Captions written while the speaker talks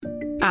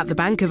At the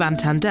Bank of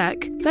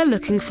Antandek, they're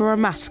looking for a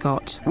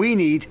mascot. We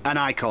need an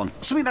icon.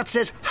 Something that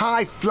says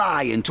high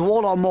flying to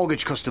all our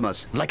mortgage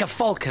customers. Like a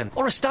falcon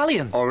or a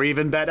stallion. Or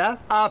even better,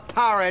 a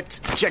parrot.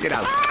 Check it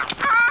out.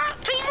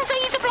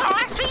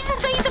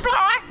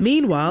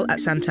 Meanwhile, at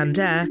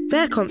Santander,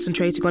 they're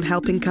concentrating on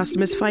helping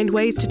customers find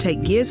ways to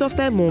take years off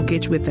their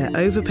mortgage with their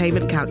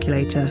overpayment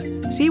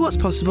calculator. See what's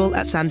possible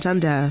at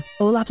Santander.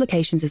 All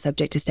applications are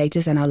subject to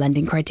status and our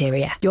lending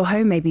criteria. Your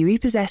home may be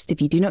repossessed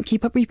if you do not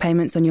keep up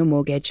repayments on your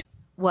mortgage.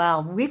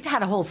 Well, we've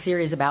had a whole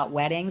series about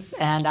weddings,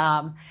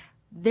 and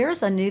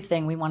there's a new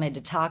thing we wanted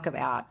to talk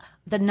about.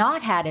 The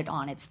Knot had it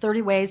on. It's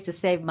 30 ways to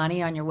save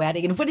money on your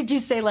wedding. And what did you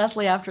say,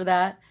 Leslie, after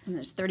that? And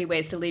there's 30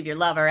 ways to leave your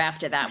lover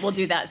after that. We'll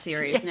do that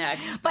series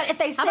next. But if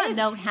they How about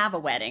don't have a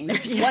wedding?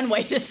 There's one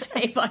way to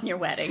save on your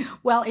wedding.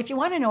 Well, if you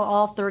want to know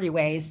all 30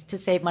 ways to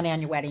save money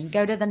on your wedding,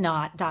 go to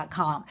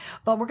theknot.com.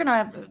 But we're going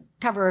to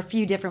cover a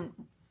few different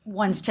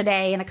ones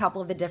today in a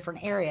couple of the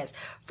different areas.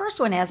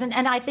 First one is, and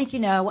I think,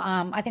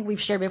 I think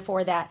we've shared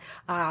before that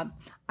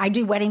I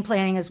do wedding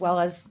planning as well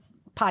as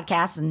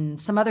podcasts and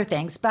some other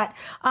things. But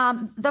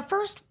the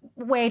first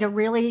way to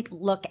really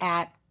look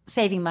at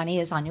saving money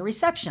is on your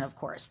reception, of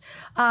course.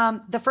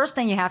 The first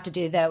thing you have to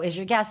do, though, is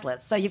your guest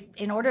list. So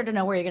in order to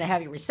know where you're going to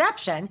have your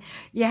reception,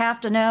 you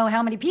have to know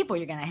how many people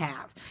you're going to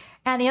have.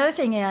 And the other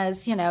thing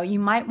is, you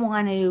might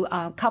want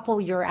to couple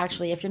if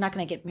you're not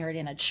going to get married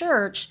in a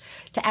church,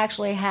 to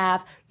actually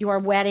have your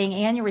wedding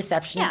and your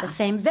reception at the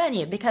same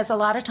venue, because a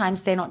lot of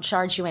times they don't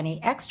charge you any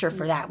extra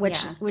for that,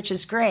 which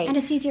is great. And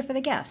it's easier for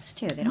the guests,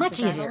 too. They don't Much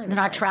easier. They're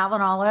not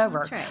traveling all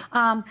over. That's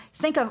right.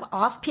 Think of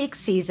off-peak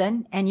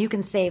season, and you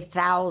can save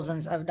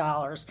thousands of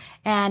dollars.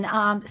 And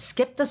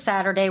skip the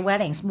Saturday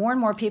weddings. More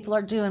and more people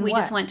are doing We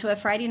just went to a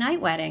Friday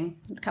night wedding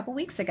a couple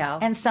weeks ago.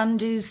 And some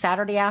do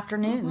Saturday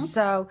afternoons.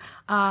 So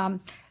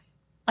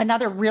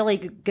another really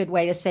good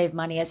way to save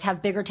money is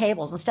have bigger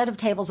tables. Instead of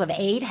tables of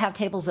 8, have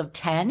tables of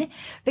 10,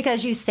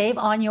 because you save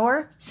on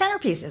your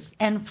centerpieces.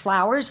 And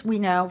flowers, we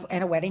know,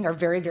 at a wedding are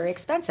very, very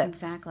expensive.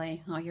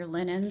 Exactly. All your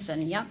linens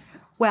and yep.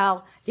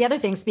 Well, the other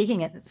thing,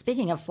 speaking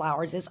of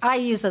flowers, is I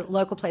use a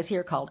local place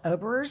here called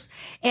Oberers,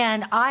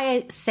 and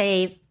I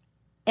save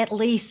at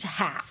least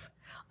half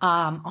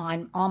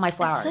on all my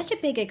flowers. It's such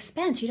a big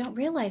expense. You don't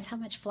realize how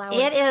much flowers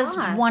It is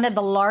cost. one of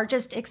the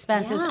largest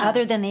expenses,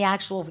 other than the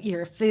actual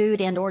your food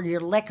and or your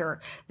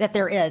liquor, that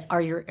there is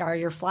are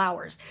your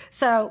flowers.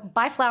 So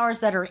buy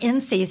flowers that are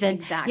in season.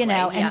 Exactly.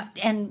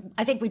 And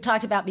I think we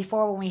talked about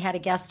before when we had a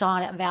guest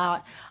on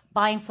about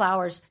buying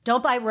flowers.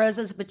 Don't buy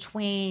roses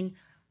between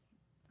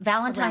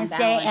Valentine's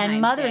Day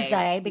and Mother's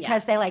Day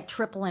because they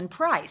triple in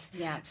price.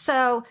 Yeah.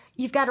 So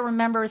you've got to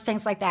remember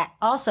things like that.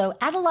 Also,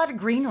 add a lot of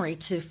greenery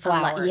to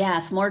flowers.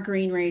 Yes, more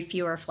greenery,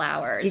 fewer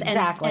flowers.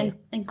 Exactly. And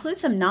include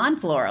some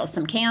non-florals,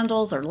 some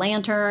candles or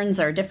lanterns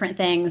or different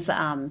things.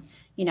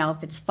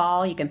 If it's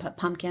fall, you can put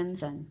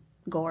pumpkins and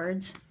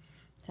gourds.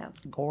 So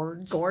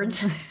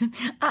Gourds.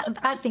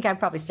 I think I'd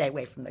probably stay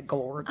away from the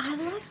gourds. I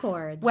love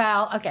gourds.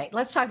 Well, okay,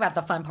 let's talk about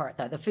the fun part,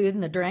 though, the food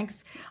and the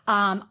drinks.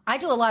 I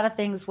do a lot of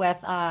things with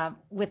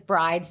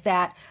brides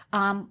that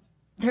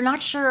they're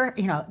not sure,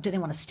 do they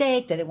want a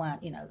steak? Do they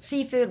want,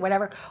 seafood,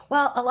 whatever?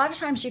 Well, a lot of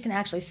times you can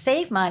actually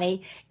save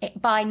money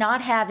by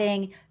not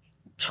having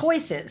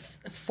choices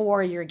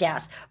for your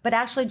guests, but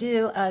actually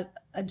do a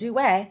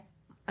duet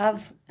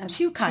of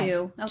two kinds.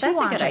 Oh, that's a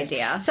good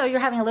idea. So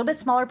you're having a little bit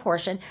smaller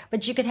portion,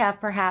 but you could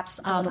have perhaps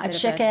a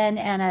chicken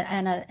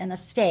and a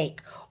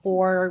steak,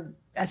 or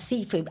a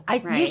seafood. I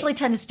usually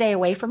tend to stay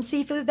away from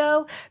seafood,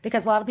 though,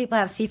 because a lot of people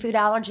have seafood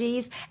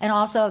allergies, and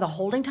also the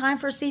holding time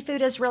for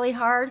seafood is really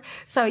hard.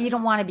 So you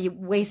don't want to be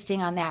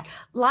wasting on that.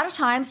 A lot of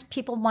times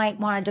people might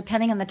want to,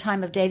 depending on the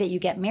time of day that you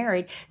get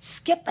married,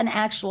 skip an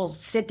actual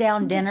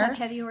sit-down dinner. Just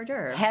have heavy hors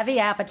d'oeuvres. Heavy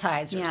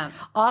appetizers. Yeah.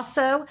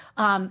 Also,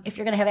 if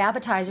you're going to have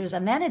appetizers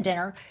and then a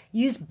dinner,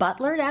 use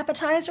butlered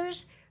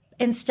appetizers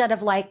instead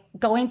of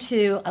going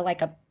to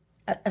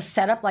a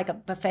setup like a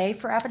buffet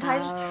for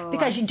appetizers,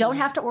 because you don't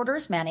have to order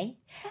as many.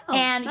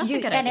 And that's a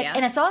good idea.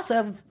 And it's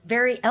also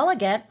very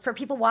elegant for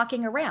people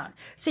walking around.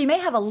 So you may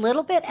have a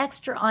little bit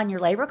extra on your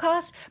labor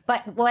costs,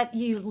 but what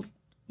you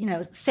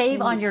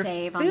save on your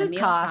food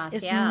cost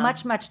is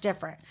much, much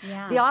different.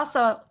 Yeah. They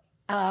also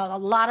a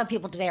lot of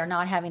people today are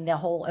not having the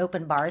whole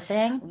open bar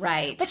thing.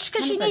 Right.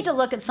 Because you need to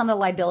look at some of the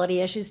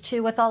liability issues,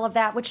 too, with all of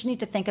that, which you need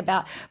to think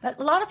about. But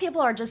a lot of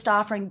people are just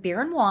offering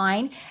beer and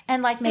wine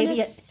and maybe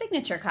a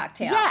signature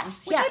cocktail.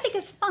 Yes. Which I think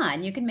is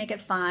fun. You can make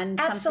it fun.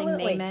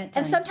 Absolutely. Something, name it.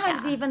 And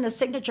sometimes even the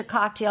signature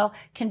cocktail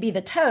can be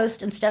the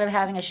toast instead of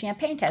having a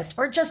champagne toast,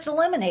 or just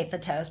eliminate the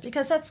toast,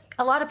 because that's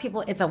a lot of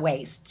people, it's a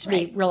waste, to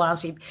be real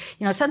honest with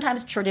you.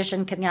 Sometimes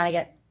tradition can kind of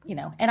get,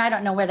 and I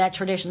don't know where that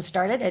tradition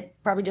started. It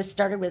probably just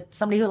started with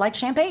somebody who liked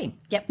champagne.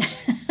 Yep.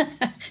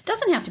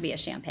 Doesn't have to be a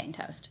champagne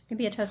toast. It can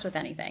be a toast with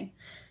anything.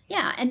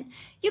 Yeah, and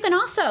you can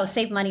also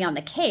save money on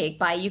the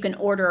cake you can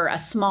order a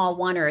small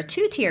 1 or a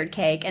 2-tiered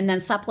cake and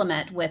then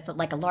supplement with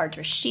a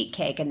larger sheet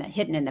cake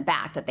hidden in the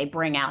back that they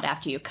bring out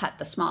after you cut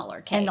the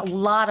smaller cake. And a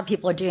lot of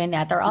people are doing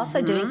that. They're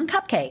also doing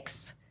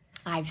cupcakes.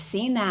 I've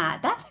seen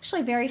that. That's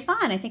actually very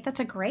fun. I think that's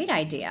a great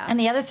idea. And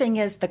the other thing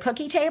is the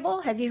cookie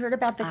table. Have you heard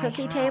about the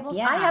cookie tables?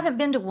 Yeah. I haven't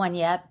been to one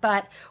yet,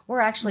 but we're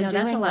actually doing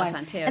one. That's a lot of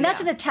fun too. And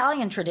that's an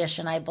Italian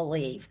tradition, I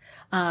believe.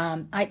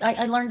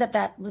 I learned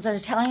that was an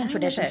Italian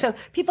tradition. So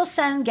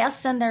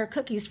guests send their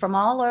cookies from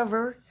all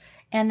over,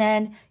 and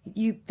then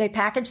they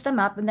package them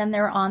up, and then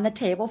they're on the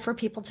table for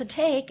people to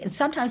take. And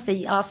sometimes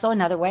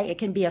another way, it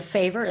can be a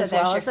favor as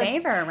well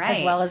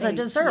as a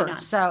dessert.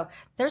 So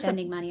there's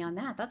spending money on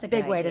that. That's a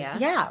big good way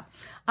idea.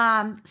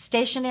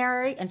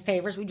 Stationery and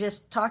favors. We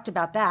just talked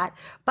about that.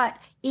 But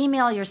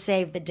email your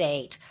save the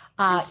date.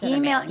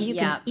 You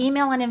can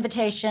email an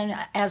invitation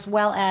as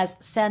well as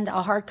send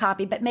a hard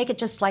copy, but make it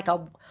just like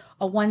a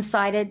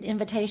one-sided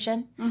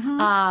invitation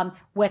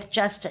with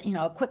just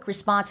a quick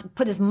response.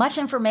 Put as much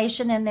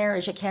information in there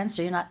as you can,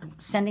 so you're not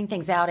sending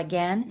things out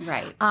again.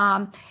 Right.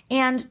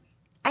 And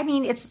I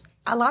mean, it's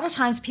a lot of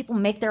times people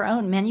make their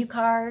own menu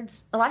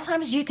cards. A lot of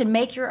times you can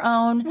make your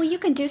own. Well, you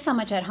can do so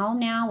much at home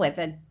now with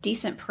a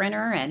decent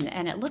printer,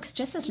 and it looks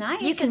just as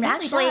nice. You can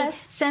actually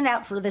send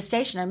out for the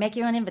station or make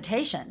your own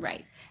invitations.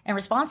 Right. And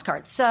response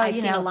cards. So I've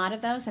seen a lot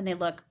of those, and they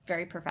look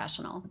very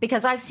professional.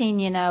 Because I've seen,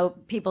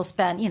 people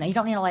spend, you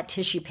don't need all that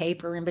tissue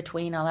paper in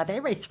between, all that.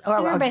 Everybody's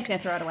going to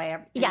throw it away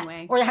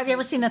anyway. Or have you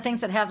ever seen the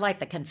things that have like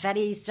the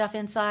confetti stuff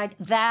inside?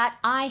 That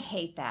I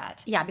hate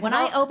that. Yeah, because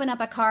when I open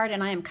up a card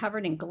and I am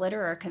covered in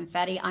glitter or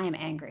confetti, I am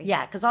angry.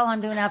 Yeah, because all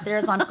I'm doing out there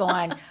is I'm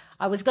going.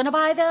 I was going to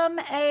buy them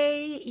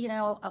a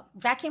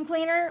vacuum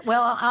cleaner.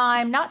 Well,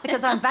 I'm not,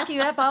 because I'm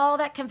vacuuming up all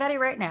that confetti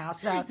right now.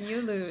 So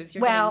you lose.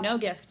 You're getting no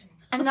gift.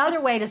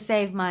 Another way to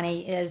save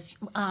money is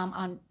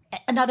on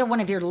another one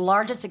of your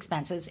largest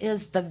expenses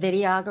is the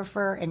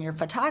videographer and your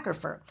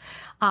photographer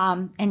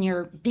and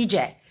your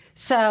DJ.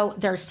 So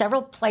there are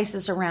several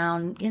places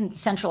around in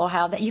Central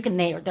Ohio that you can,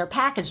 they're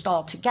packaged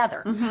all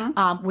together,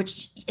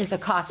 which is a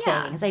cost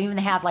savings. They even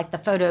have like the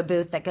photo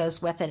booth that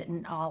goes with it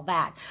and all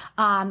that.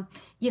 I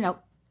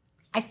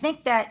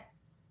think that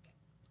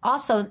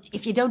also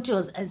if you don't do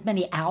as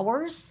many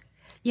hours,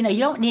 you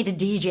don't need a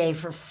DJ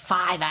for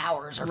 5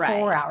 hours or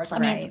 4 hours. I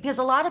mean, because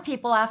a lot of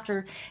people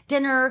after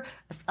dinner,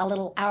 a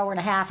little hour and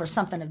a half or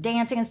something of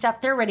dancing and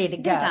stuff, they're ready to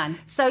go. They're done.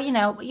 So,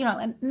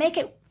 make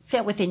it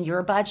fit within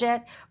your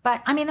budget.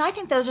 But I mean, I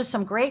think those are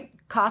some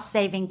great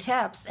cost-saving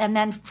tips. And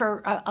then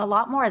for a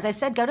lot more, as I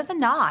said, go to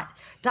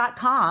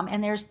thenot.com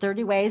and there's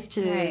 30 ways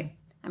to... Right.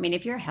 I mean,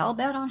 if you're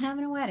hell-bent on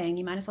having a wedding,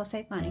 you might as well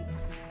save money.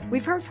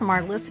 We've heard from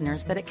our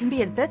listeners that it can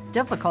be a bit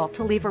difficult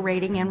to leave a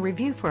rating and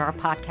review for our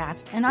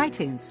podcast in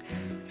iTunes.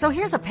 So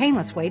here's a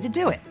painless way to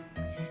do it.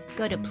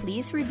 Go to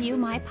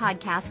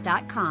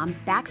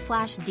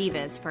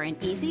pleasereviewmypodcast.com/divas for an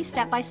easy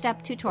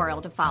step-by-step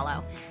tutorial to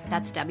follow.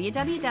 That's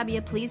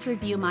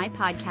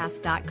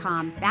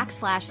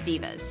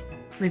www.pleasereviewmypodcast.com/divas.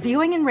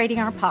 Reviewing and rating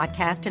our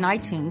podcast in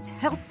iTunes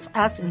helps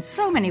us in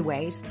so many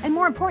ways, and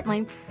more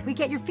importantly, we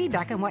get your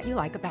feedback on what you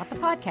like about the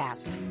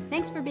podcast.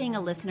 Thanks for being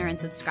a listener and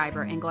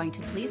subscriber and going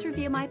to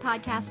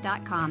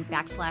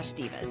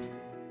pleasereviewmypodcast.com/divas.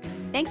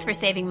 Thanks for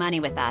saving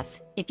money with us.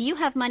 If you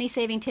have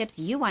money-saving tips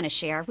you want to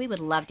share, we would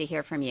love to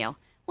hear from you.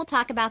 We'll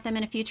talk about them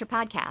in a future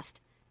podcast.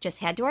 Just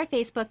head to our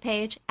Facebook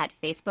page at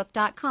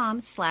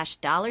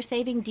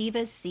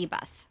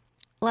facebook.com/DollarSavingDivasCBus.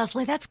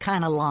 Leslie, that's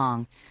kind of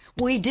long.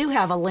 We do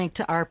have a link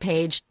to our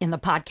page in the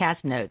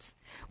podcast notes.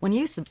 When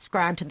you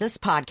subscribe to this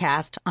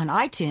podcast on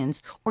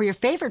iTunes or your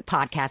favorite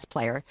podcast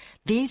player,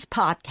 these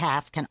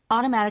podcasts can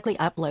automatically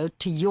upload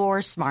to your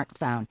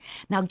smartphone.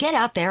 Now get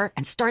out there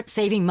and start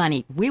saving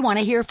money. We want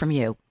to hear from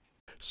you.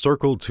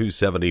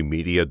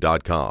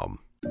 Circle270media.com.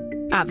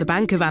 At the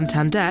Bank of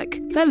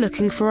Antandek, they're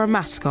looking for a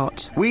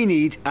mascot. We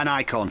need an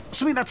icon.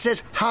 Something that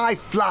says high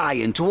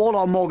flying to all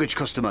our mortgage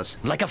customers.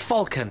 Like a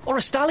falcon or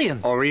a stallion.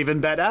 Or even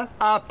better,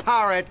 a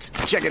parrot.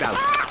 Check it out.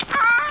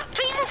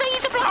 Trees and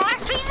seas supply.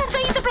 Trees and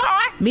seas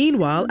supply.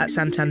 Meanwhile, at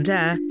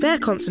Santander, they're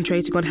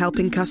concentrating on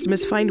helping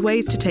customers find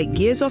ways to take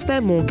years off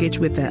their mortgage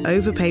with their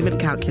overpayment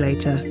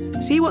calculator.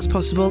 See what's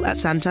possible at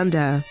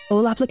Santander.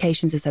 All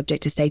applications are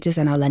subject to status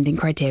and our lending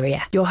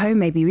criteria. Your home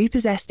may be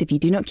repossessed if you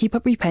do not keep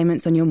up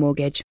repayments on your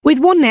mortgage. With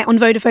OneNet on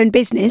Vodafone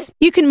Business,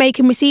 you can make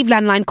and receive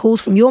landline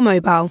calls from your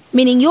mobile,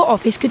 meaning your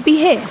office could be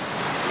here.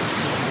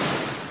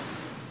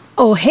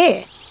 Or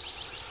here.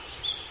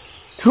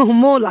 Or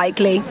more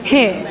likely,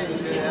 here.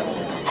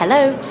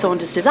 Hello,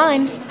 Saunders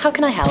Designs. How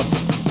can I help?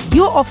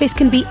 Your office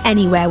can be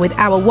anywhere with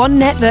our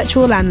OneNet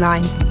virtual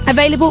landline.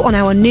 Available on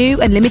our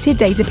new unlimited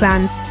data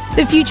plans.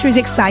 The future is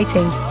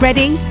exciting.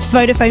 Ready?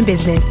 Vodafone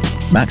Business.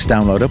 Max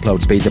download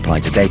upload speeds apply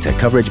to data.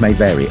 Coverage may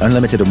vary.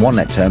 Unlimited and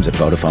OneNet terms at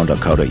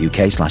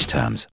vodafone.co.uk/terms.